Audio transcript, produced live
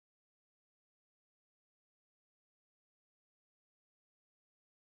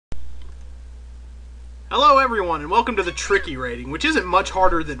Hello everyone, and welcome to the tricky rating, which isn't much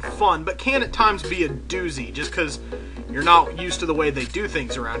harder than fun, but can at times be a doozy, just because you're not used to the way they do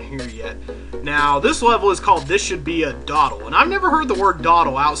things around here yet. Now, this level is called This Should Be a Dawdle, and I've never heard the word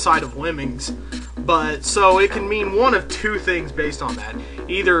dawdle outside of Lemmings, but so it can mean one of two things based on that.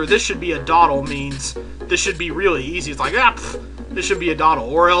 Either this should be a dawdle means this should be really easy, it's like, this should be a dawdle,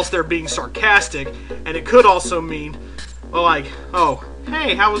 or else they're being sarcastic, and it could also mean, well, like, oh,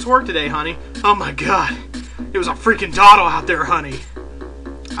 hey, how was work today, honey? Oh my god, it was a freaking dawdle out there, honey.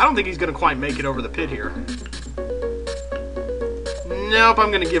 I don't think he's going to quite make it over the pit here. Nope,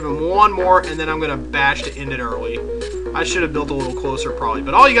 I'm going to give him one more, and then I'm going to bash to end it early. I should have built a little closer, probably.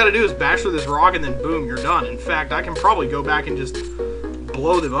 But all you got to do is bash through this rock, and then boom, you're done. In fact, I can probably go back and just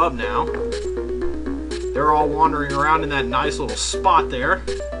blow them up now. They're all wandering around in that nice little spot there.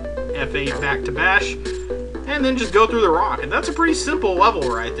 F8 back to bash. And then just go through the rock. And that's a pretty simple level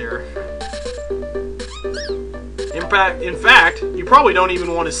right there. In fact, you probably don't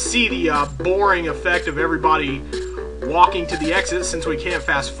even want to see the boring effect of everybody walking to the exit, since we can't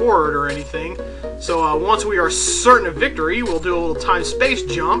fast forward or anything. So once we are certain of victory, we'll do a little time-space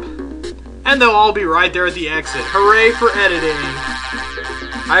jump, and they'll all be right there at the exit. Hooray for editing!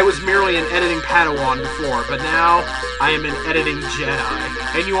 I was merely an editing Padawan before, but now I am an editing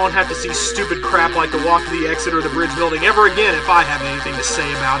Jedi. And you won't have to see stupid crap like the walk to the exit or the bridge building ever again if I have anything to say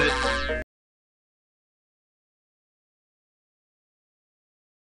about it.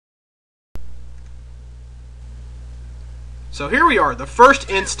 So here we are, the first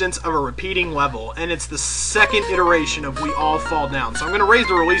instance of a repeating level, and it's the second iteration of We All Fall Down. So I'm going to raise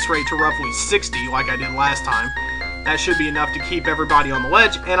the release rate to roughly 60, like I did last time. That should be enough to keep everybody on the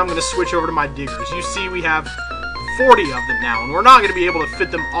ledge, and I'm going to switch over to my diggers. You see we have 40 of them now, and we're not going to be able to fit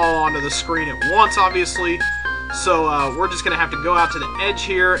them all onto the screen at once, obviously. So we're just going to have to go out to the edge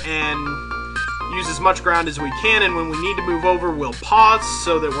here and use as much ground as we can, and when we need to move over, we'll pause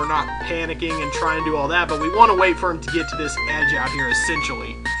so that we're not panicking and trying to do all that, but we want to wait for them to get to this edge out here,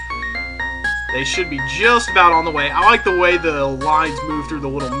 essentially. They should be just about on the way. I like the way the lines move through the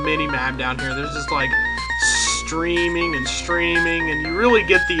little mini-map down here. There's just like streaming and streaming, and you really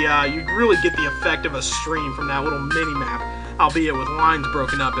get the effect of a stream from that little mini-map, albeit with lines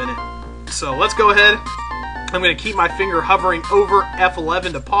broken up in it. So let's go ahead. I'm going to keep my finger hovering over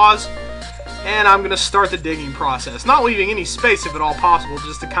F11 to pause. And I'm going to start the digging process. Not leaving any space if at all possible,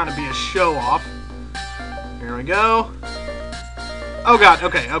 just to kind of be a show-off. Here we go. Oh god,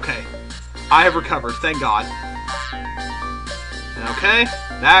 okay. I have recovered, thank god. Okay,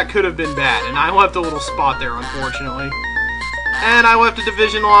 that could have been bad. And I left a little spot there, unfortunately. And I left a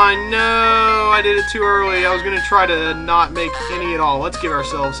division line. No, I did it too early. I was going to try to not make any at all. Let's give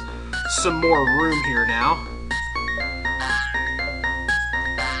ourselves some more room here now.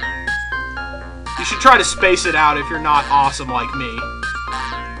 You should try to space it out if you're not awesome like me.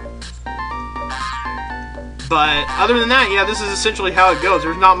 But other than that, yeah, this is essentially how it goes.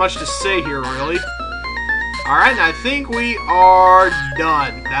 There's not much to say here, really. Alright, and I think we are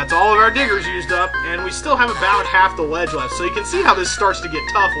done. That's all of our diggers used up, and we still have about half the ledge left. So you can see how this starts to get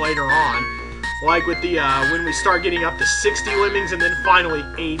tough later on. Like with the, when we start getting up to 60 lemmings, and then finally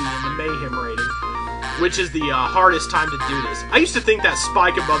 80 in the Mayhem rating, which is the hardest time to do this. I used to think that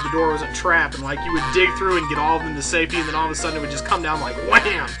spike above the door was a trap, and like you would dig through and get all of them to safety, and then all of a sudden it would just come down like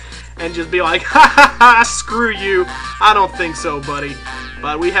wham, and just be like, ha ha ha, screw you. I don't think so, buddy.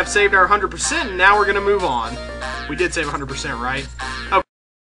 But we have saved our 100%, and now we're gonna move on. We did save 100%, right? Okay.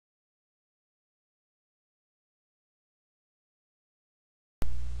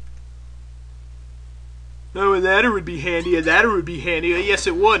 Oh, and that would be handy, and that would be handy. Yes,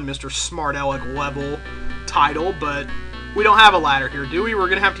 it would, Mr. Smart Aleck level title, but we don't have a ladder here, do we? We're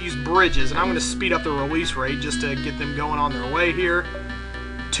going to have to use bridges, and I'm going to speed up the release rate just to get them going on their way here.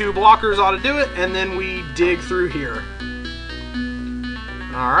 2 blockers ought to do it, and then we dig through here.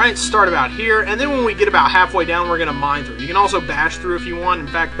 Alright, start about here, and then when we get about halfway down, we're going to mine through. You can also bash through if you want. In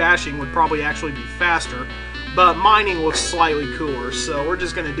fact, bashing would probably actually be faster, but mining looks slightly cooler, so we're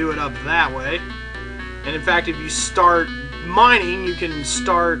just going to do it up that way. And in fact, if you start mining, you can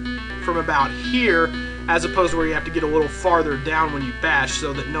start from about here, as opposed to where you have to get a little farther down when you bash,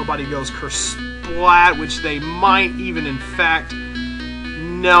 so that nobody goes kersplat, which they might even, in fact.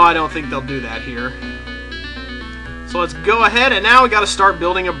 No, I don't think they'll do that here. So let's go ahead, and now we got to start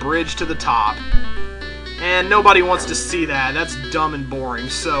building a bridge to the top. And nobody wants to see that. That's dumb and boring.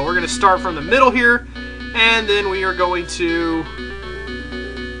 So we're going to start from the middle here, and then we are going to...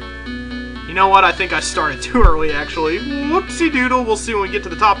 You know what? I think I started too early, actually. Whoopsie doodle. We'll see when we get to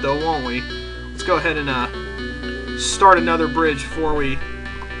the top, though, won't we? Let's go ahead and start another bridge before we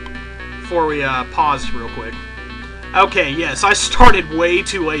before we pause real quick. Okay, yes, I started way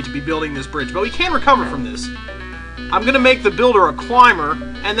too late to be building this bridge, but we can recover from this. I'm going to make the builder a climber,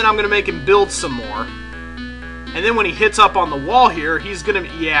 and then I'm going to make him build some more. And then when he hits up on the wall here, he's going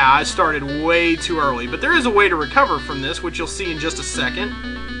to... Yeah, I started way too early. But there is a way to recover from this, which you'll see in just a second.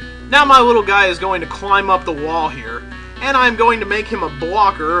 Now my little guy is going to climb up the wall here. And I'm going to make him a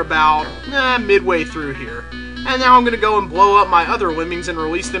blocker about midway through here. And now I'm going to go and blow up my other lemmings and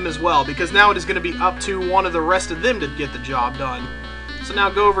release them as well. Because now it is going to be up to one of the rest of them to get the job done. So now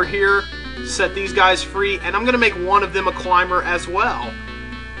go over here, set these guys free, and I'm going to make one of them a climber as well.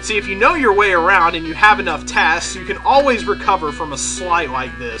 See, if you know your way around and you have enough tasks, you can always recover from a slight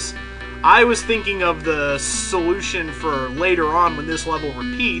like this. I was thinking of the solution for later on when this level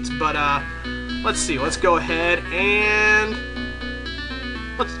repeats, but let's see. Let's go ahead and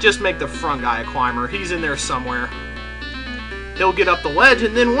let's just make the front guy a climber. He's in there somewhere. He'll get up the ledge,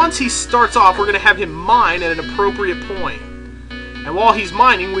 and then once he starts off, we're going to have him mine at an appropriate point. And while he's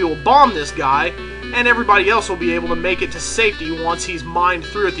mining, we will bomb this guy, and everybody else will be able to make it to safety once he's mined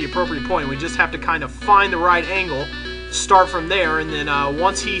through at the appropriate point. We just have to kind of find the right angle, start from there, and then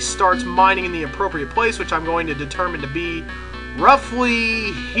once he starts mining in the appropriate place, which I'm going to determine to be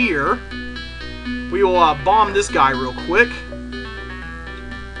roughly here, we will bomb this guy real quick.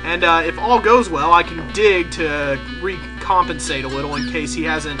 And if all goes well, I can dig to recompensate a little in case he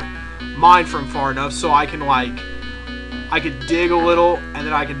hasn't mined from far enough, so I can I could dig a little, and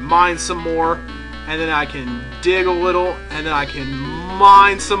then I can mine some more, and then I can dig a little, and then I can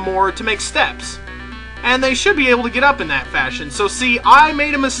mine some more to make steps. And they should be able to get up in that fashion. So see, I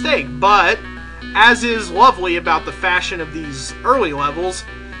made a mistake, but as is lovely about the fashion of these early levels,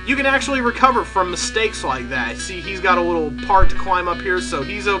 you can actually recover from mistakes like that. See, he's got a little part to climb up here, so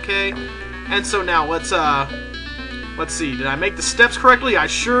he's okay. And so now let's see, did I make the steps correctly? I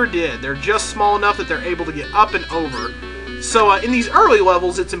sure did. They're just small enough that they're able to get up and over. So in these early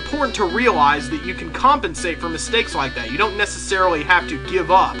levels, it's important to realize that you can compensate for mistakes like that. You don't necessarily have to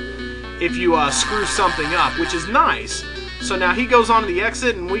give up if you screw something up, which is nice. So now he goes on to the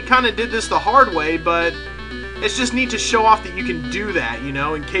exit, and we kind of did this the hard way, but it's just neat to show off that you can do that, you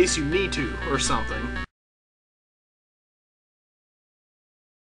know, in case you need to or something.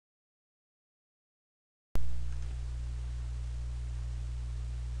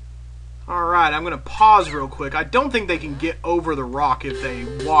 Alright, I'm going to pause real quick. I don't think they can get over the rock if they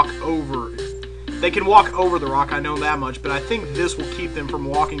walk over. They can walk over the rock, I know that much, but I think this will keep them from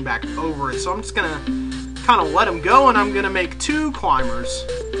walking back over it. So I'm just going to kind of let them go, and I'm going to make 2 climbers.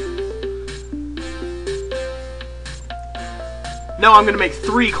 No, I'm going to make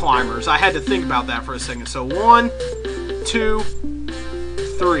 3 climbers. I had to think about that for a second. So 1, 2,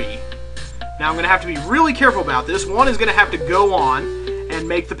 3. Now I'm going to have to be really careful about this. One is going to have to go on and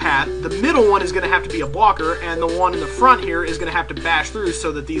make the path. The middle one is going to have to be a blocker, and the one in the front here is going to have to bash through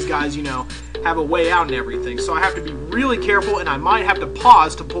so that these guys, you know, have a way out and everything. So I have to be really careful, and I might have to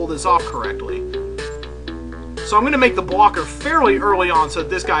pause to pull this off correctly. So I'm going to make the blocker fairly early on so that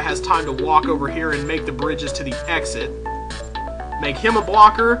this guy has time to walk over here and make the bridges to the exit. Make him a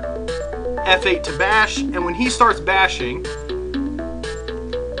blocker, F8 to bash, and when he starts bashing,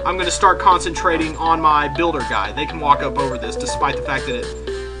 I'm going to start concentrating on my builder guy. They can walk up over this despite the fact that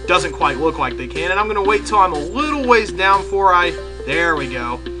it doesn't quite look like they can. And I'm going to wait till I'm a little ways down before there we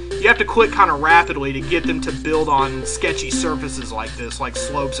go. You have to click kind of rapidly to get them to build on sketchy surfaces like this, like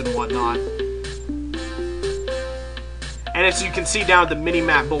slopes and whatnot. And as you can see down at the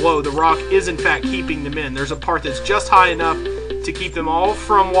mini-map below, the rock is in fact keeping them in. There's a part that's just high enough to keep them all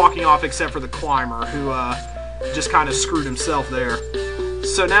from walking off except for the climber, who just kind of screwed himself there.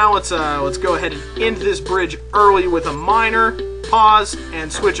 So now let's go ahead and end this bridge early with a miner, pause,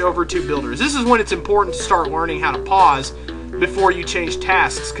 and switch over to builders. This is when it's important to start learning how to pause before you change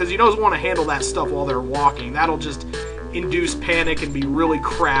tasks, because you don't want to handle that stuff while they're walking. That'll just induce panic and be really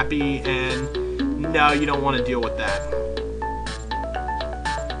crappy, and no, you don't want to deal with that.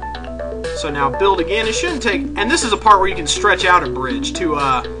 So now build again. It shouldn't take, and this is a part where you can stretch out a bridge to,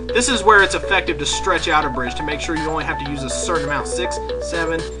 this is where it's effective to stretch out a bridge to make sure you only have to use a certain amount. 6,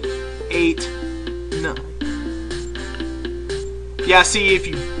 7, 8, 9. Yeah, see, if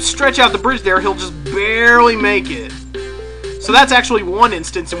you stretch out the bridge there, he'll just barely make it. So that's actually one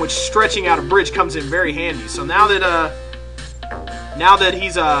instance in which stretching out a bridge comes in very handy. So now that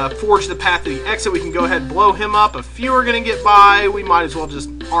he's forged the path to the exit, we can go ahead and blow him up. A few are going to get by. We might as well just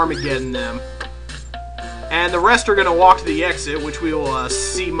Armageddon them. And the rest are going to walk to the exit, which we will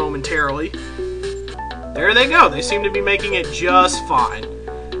see momentarily. There they go. They seem to be making it just fine.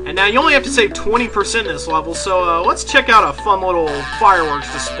 And now you only have to save 20% this level, so let's check out a fun little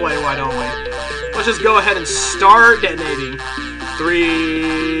fireworks display, why don't we? Let's just go ahead and start detonating.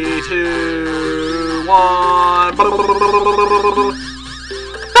 3, 2, 1.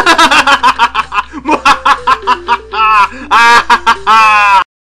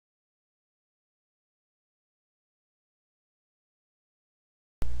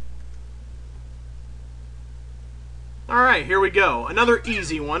 Alright, here we go. Another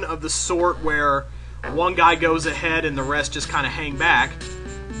easy one of the sort where one guy goes ahead and the rest just kind of hang back.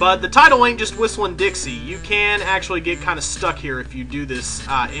 But the title ain't just Whistling Dixie. You can actually get kind of stuck here if you do this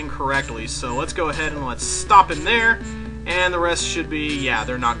incorrectly. So let's go ahead and let's stop in there. And the rest should be, yeah,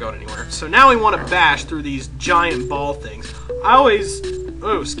 they're not going anywhere. So now we want to bash through these giant ball things. I always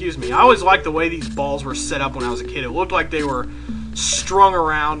liked the way these balls were set up when I was a kid. It looked like they were strung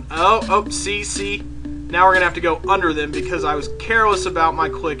around. Oh, see. Now we're going to have to go under them because I was careless about my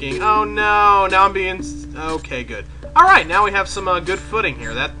clicking. Oh no, now I'm being... Okay, good. Alright, now we have some good footing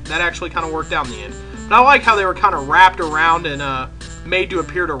here. That actually kind of worked out in the end. But I like how they were kind of wrapped around and made to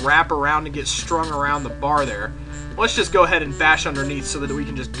appear to wrap around and get strung around the bar there. Let's just go ahead and bash underneath so that we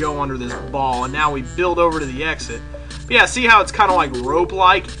can just go under this ball. And now we build over to the exit. But yeah, see how it's kind of like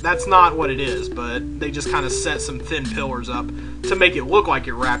rope-like? That's not what it is, but they just kind of set some thin pillars up to make it look like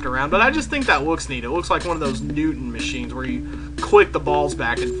it wrapped around. But I just think that looks neat. It looks like one of those Newton machines where you click the balls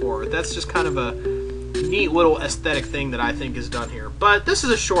back and forth. That's just kind of a neat little aesthetic thing that I think is done here. But this is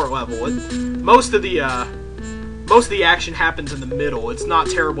a short level. Most of the action happens in the middle. It's not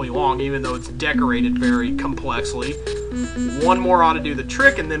terribly long, even though it's decorated very complexly. One more ought to do the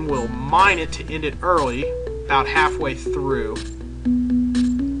trick, and then we'll mine it to end it early, about halfway through.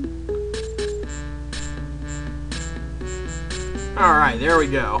 Alright, there we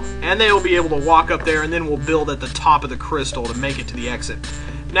go. And they'll be able to walk up there, and then we'll build at the top of the crystal to make it to the exit.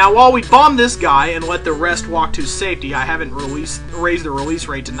 Now, while we bomb this guy and let the rest walk to safety, I haven't raised the release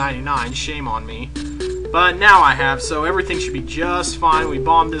rate to 99. Shame on me. But now I have, so everything should be just fine. We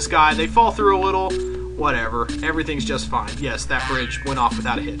bombed this guy. They fall through a little. Whatever. Everything's just fine. Yes, that bridge went off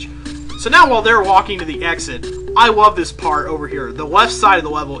without a hitch. So now while they're walking to the exit, I love this part over here. The left side of the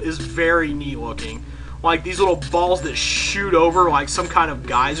level is very neat looking. Like these little balls that shoot over like some kind of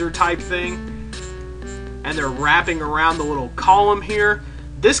geyser type thing. And they're wrapping around the little column here.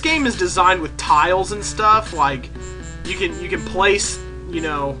 This game is designed with tiles and stuff. Like you can place, you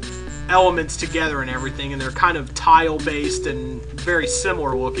know, elements together and everything, and they're kind of tile based and very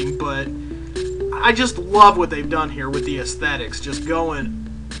similar looking, but I just love what they've done here with the aesthetics, just going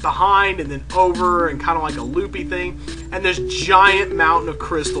behind and then over and kind of like a loopy thing. And this giant mountain of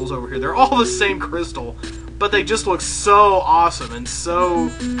crystals over here, they're all the same crystal, but they just look so awesome and so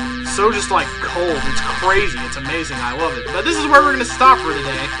just like cold. It's crazy. It's amazing. I love it. But this is where we're going to stop for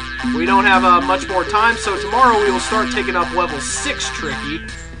today. We don't have much more time, so tomorrow we will start taking up level 6 Tricky.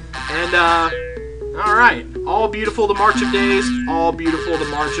 And, alright. All beautiful the March of Days, all beautiful the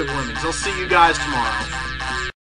March of Lemmings. I'll see you guys tomorrow.